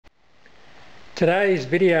Today's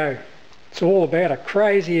video, it's all about a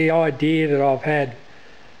crazy idea that I've had.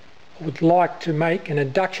 I would like to make an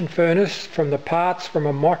induction furnace from the parts from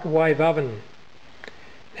a microwave oven.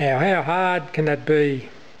 Now how hard can that be?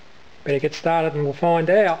 Better get started and we'll find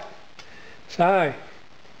out. So,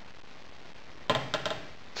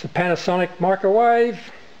 it's a Panasonic microwave,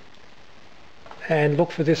 and look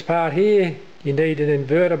for this part here. You need an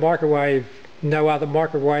inverter microwave. No other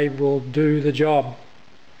microwave will do the job.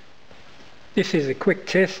 This is a quick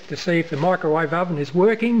test to see if the microwave oven is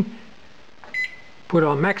working. Put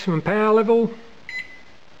on maximum power level,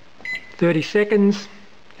 30 seconds,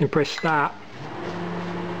 and press start.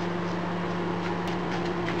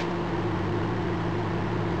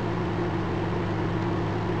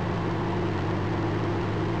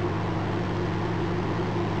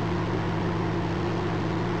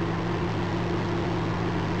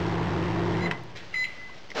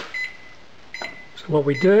 So what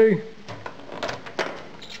we do,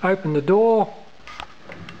 open the door.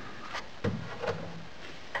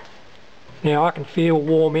 Now I can feel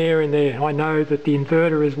warm air in there. I know that the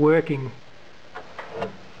inverter is working.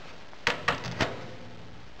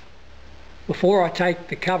 Before I take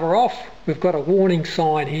the cover off, we've got a warning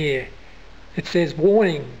sign here. It says,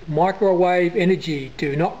 warning, microwave energy,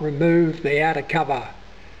 do not remove the outer cover.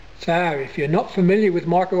 So if you're not familiar with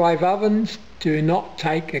microwave ovens, do not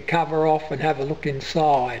take a cover off and have a look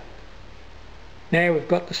inside. Now we've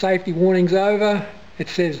got the safety warnings over. It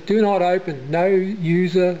says do not open, no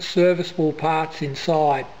user serviceable parts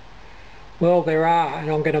inside. Well, there are,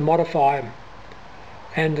 and I'm going to modify them.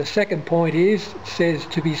 And the second point is, it says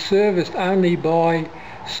to be serviced only by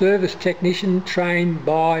service technician trained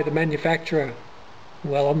by the manufacturer.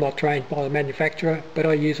 Well, I'm not trained by the manufacturer, but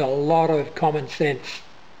I use a lot of common sense.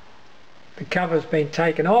 The cover's been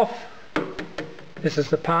taken off. This is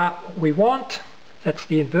the part we want. That's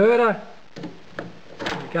the inverter.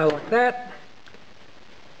 Go like that.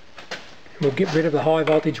 We'll get rid of the high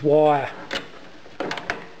voltage wire.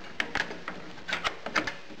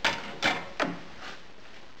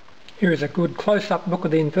 Here is a good close-up look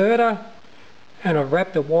of the inverter, and I've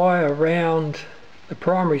wrapped the wire around the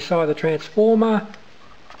primary side of the transformer,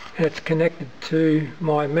 and it's connected to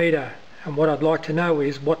my meter. And what I'd like to know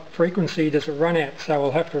is what frequency does it run at, so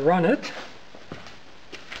I'll have to run it.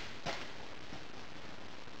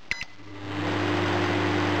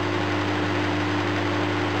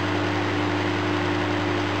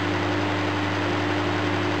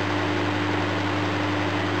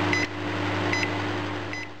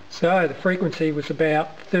 So the frequency was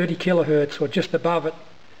about 30 kilohertz or just above it.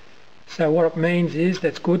 So what it means is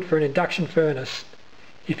that's good for an induction furnace.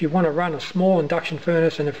 If you want to run a small induction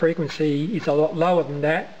furnace and the frequency is a lot lower than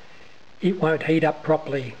that, it won't heat up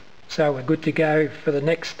properly. So we're good to go for the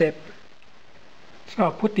next step. So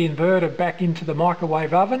I'll put the inverter back into the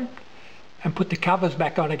microwave oven and put the covers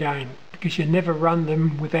back on again, because you never run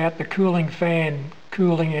them without the cooling fan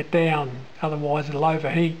cooling it down, otherwise it'll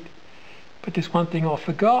overheat. But there's one thing I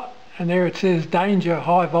forgot, and there it says danger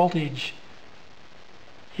high voltage.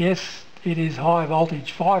 Yes, it is high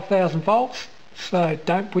voltage, 5,000 volts, so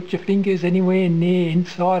don't put your fingers anywhere near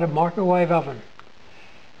inside a microwave oven.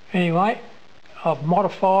 Anyway, I've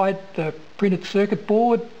modified the printed circuit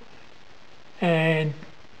board, and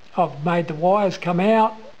I've made the wires come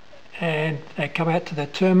out, and they come out to the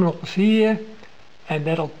terminals here, and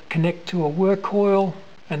that'll connect to a work coil,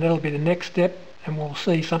 and that'll be the next step, and we'll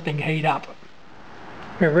see something heat up.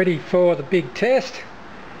 We're ready for the big test.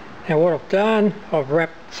 Now what I've done, I've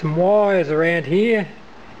wrapped some wires around here,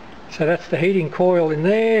 so that's the heating coil in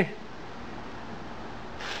there,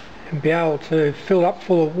 and be able to fill up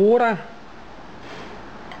full of water.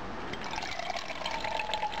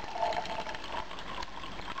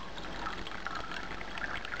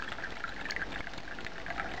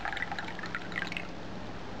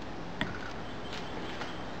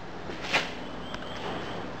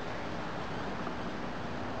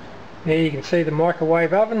 There you can see the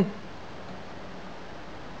microwave oven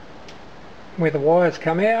where the wires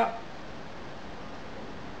come out.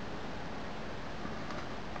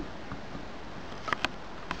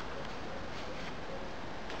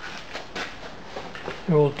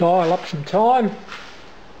 And we'll dial up some time.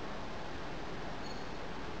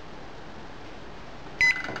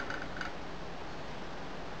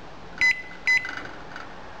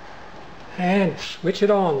 And switch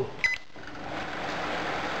it on.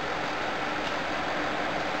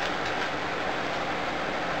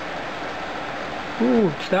 Ooh,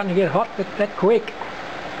 it's starting to get hot that quick.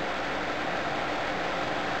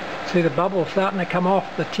 See the bubble starting to come off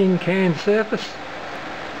the tin can surface.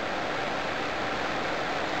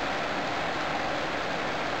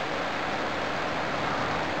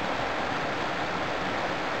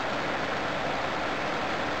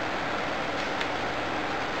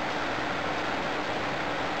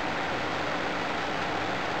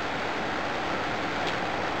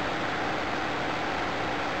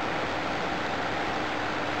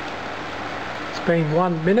 It's been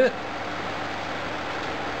 1 minute.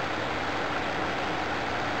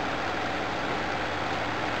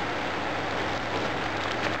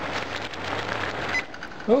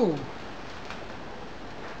 Oh,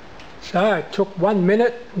 so it took 1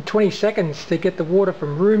 minute and 20 seconds to get the water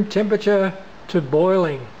from room temperature to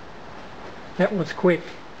boiling. That was quick.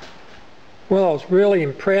 Well, I was really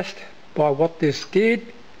impressed by what this did.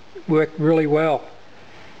 It worked really well.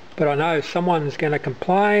 But I know someone's going to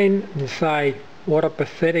complain and say, what a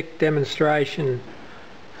pathetic demonstration.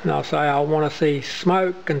 And I'll say, I want to see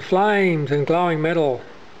smoke and flames and glowing metal.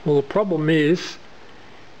 Well, the problem is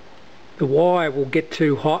the wire will get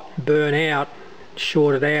too hot and burn out,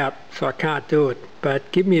 short it out, so I can't do it.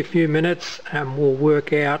 But give me a few minutes and we'll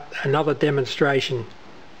work out another demonstration.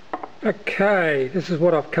 Okay, this is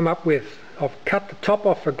what I've come up with. I've cut the top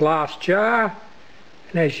off a glass jar,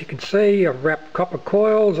 and as you can see I've wrapped copper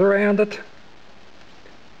coils around it,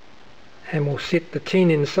 and we'll set the tin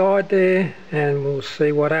inside there and we'll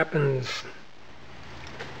see what happens.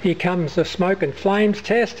 Here comes the smoke and flames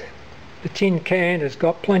test. The tin can has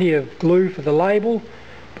got plenty of glue for the label,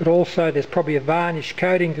 but also there's probably a varnish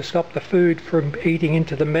coating to stop the food from eating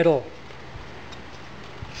into the metal.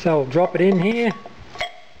 So I'll drop it in here,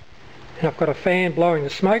 and I've got a fan blowing the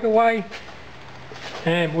smoke away,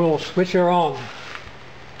 and we'll switch her on.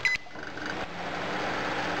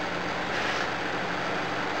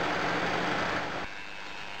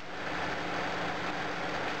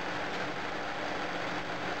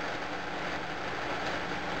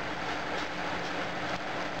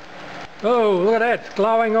 Oh, look at that, it's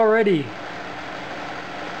glowing already.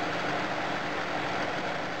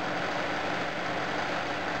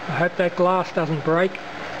 I hope that glass doesn't break.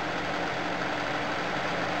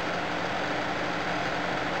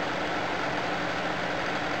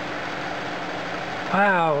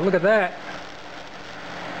 Wow, look at that.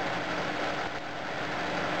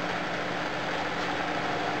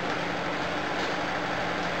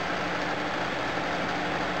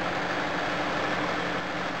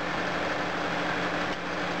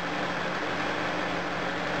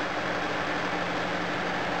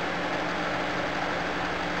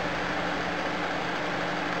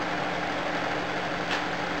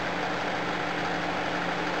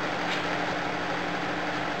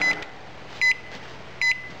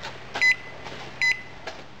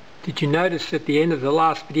 Did you notice at the end of the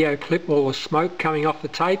last video clip all the smoke coming off the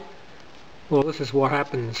tape? Well, this is what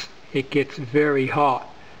happens. It gets very hot.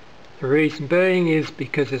 The reason being is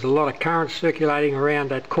because there's a lot of current circulating around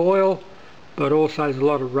that coil, but also there's a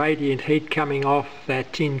lot of radiant heat coming off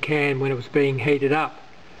that tin can when it was being heated up.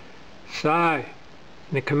 So,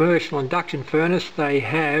 in the commercial induction furnace they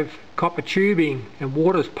have copper tubing and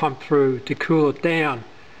water's pumped through to cool it down.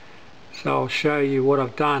 So I'll show you what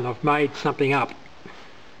I've done. I've made something up.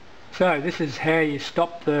 So this is how you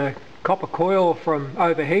stop the copper coil from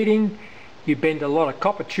overheating. You bend a lot of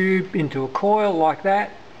copper tube into a coil like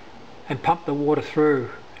that and pump the water through.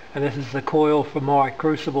 And this is the coil for my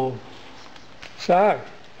crucible. So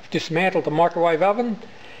I've dismantled the microwave oven,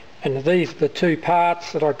 and these are the two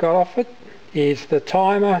parts that I got off it. Is the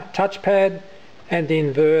timer, touchpad and the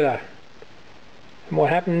inverter. And what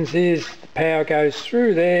happens is the power goes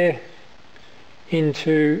through there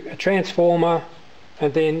into a transformer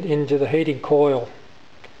and then into the heating coil.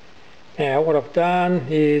 Now what I've done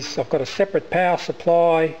is I've got a separate power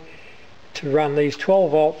supply to run these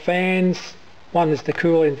 12 volt fans. One is the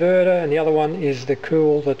cool inverter and the other one is the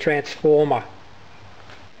cool the transformer.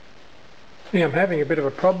 Now I'm having a bit of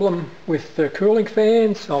a problem with the cooling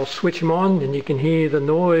fans. I'll switch them on and you can hear the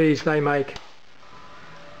noise they make.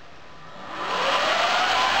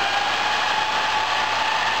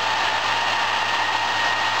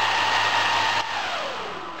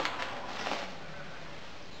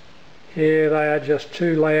 Yeah, they are just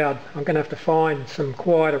too loud. I'm going to have to find some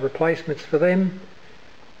quieter replacements for them,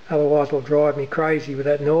 otherwise it'll drive me crazy with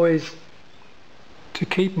that noise. To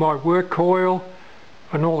keep my work coil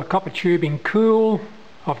and all the copper tubing cool,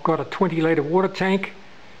 I've got a 20 litre water tank.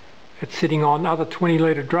 It's sitting on other 20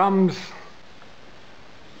 litre drums,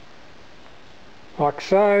 like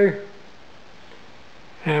so,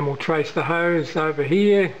 and we'll trace the hose over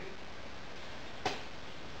here.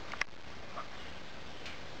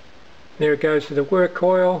 There it goes to the work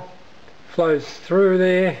coil, flows through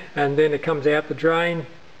there, and then it comes out the drain,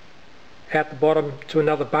 out the bottom to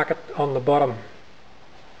another bucket on the bottom.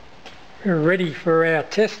 We're ready for our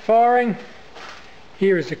test firing.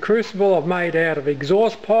 Here is a crucible I've made out of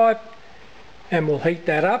exhaust pipe, and we'll heat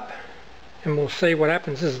that up and we'll see what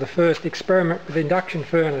happens. This is the first experiment with the induction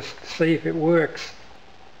furnace to see if it works.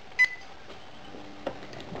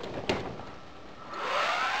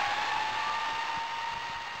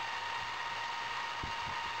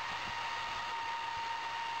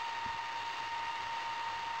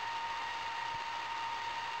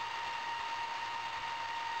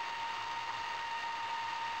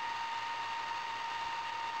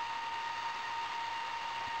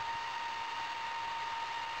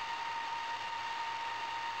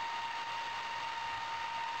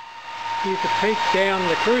 Here's the peak down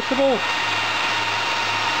the crucible.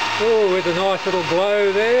 Oh, with a nice little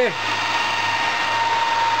glow there.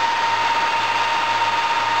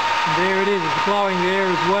 And there it is, it's glowing there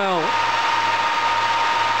as well.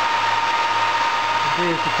 And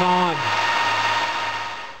there's the time.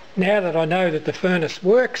 Now that I know that the furnace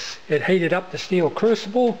works, it heated up the steel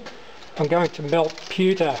crucible, I'm going to melt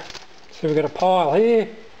pewter. So we've got a pile here,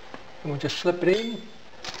 and we'll just slip it in.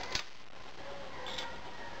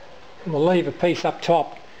 And we'll leave a piece up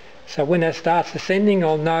top. So when that starts ascending,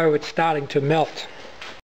 I'll know it's starting to melt.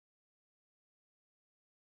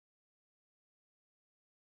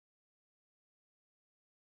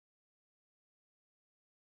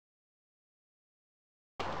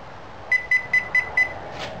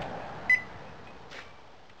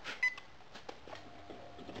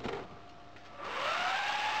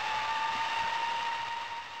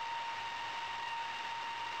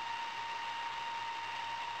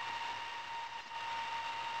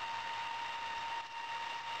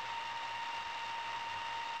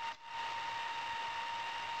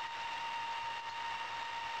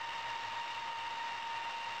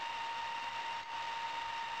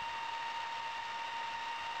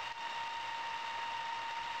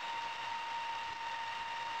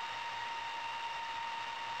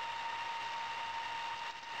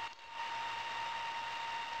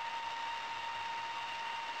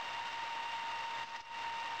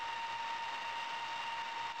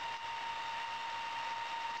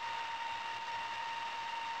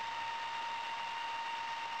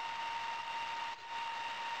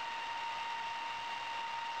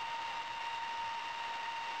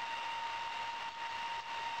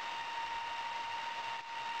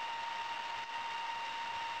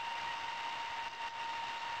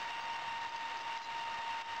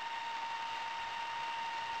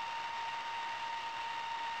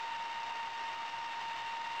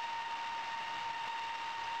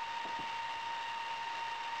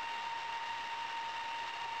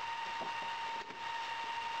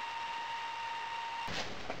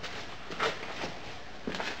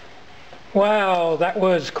 Wow, that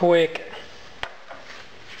was quick.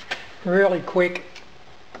 Really quick.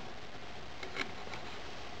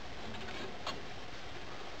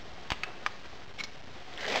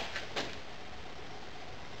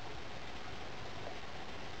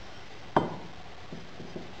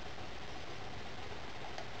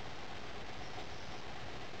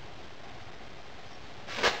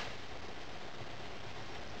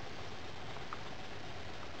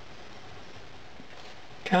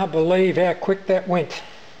 Can't believe how quick that went.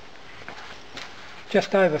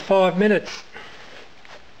 Just over 5 minutes.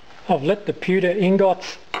 I've let the pewter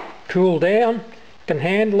ingots cool down, can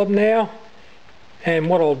handle them now, and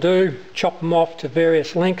what I'll do, chop them off to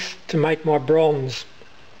various lengths to make my bronze.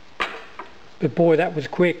 But boy, that was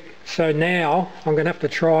quick. So now I'm going to have to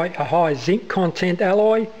try a high zinc content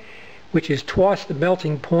alloy, which is twice the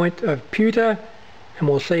melting point of pewter, and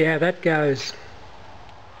we'll see how that goes.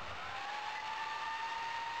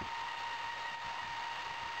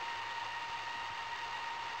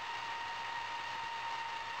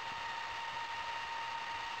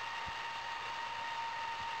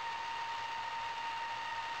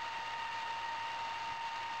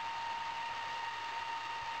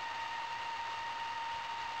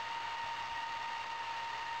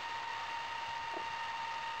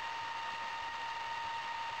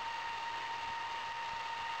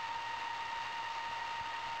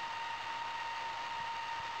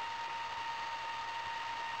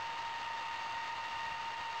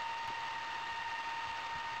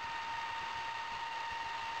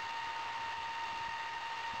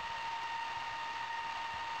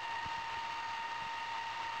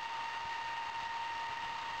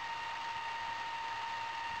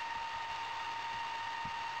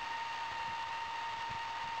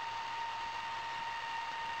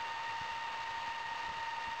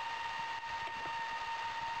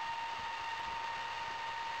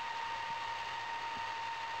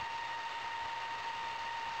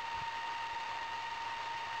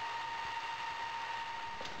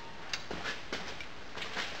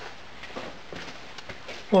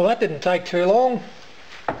 Well, that didn't take too long.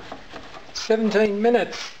 17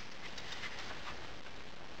 minutes.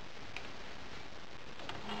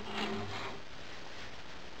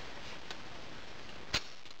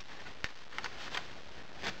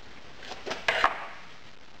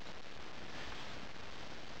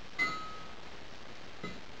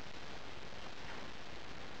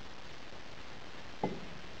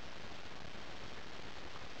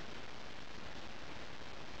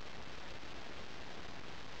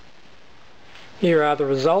 Here are the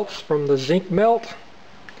results from the zinc melt.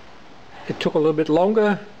 It took a little bit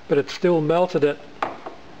longer but it still melted it.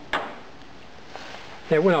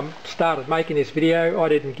 Now when I started making this video I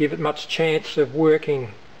didn't give it much chance of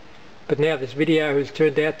working, but now this video has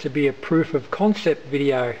turned out to be a proof of concept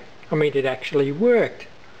video. I mean, it actually worked.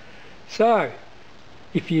 So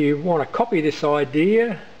if you want to copy this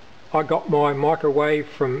idea, I got my microwave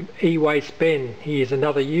from E-Waste Ben. He is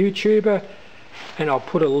another YouTuber, and I'll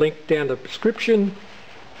put a link down the description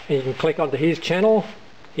and you can click onto his channel.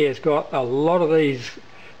 He has got a lot of these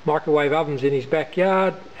microwave ovens in his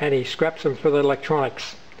backyard and he scraps them for the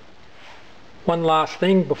electronics. One last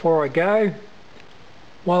thing before I go.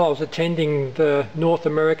 While I was attending the North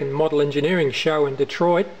American Model Engineering Show in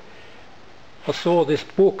Detroit, I saw this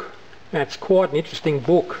book, and it's quite an interesting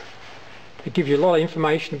book. It gives you a lot of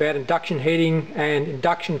information about induction heating and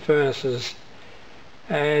induction furnaces,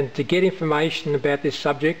 and to get information about this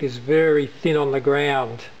subject is very thin on the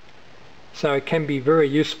ground, so it can be a very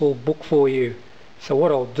useful book for you. So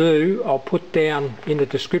what I'll do, I'll put down in the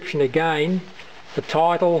description again the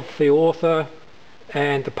title, the author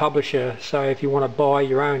and the publisher, so if you want to buy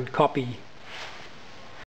your own copy.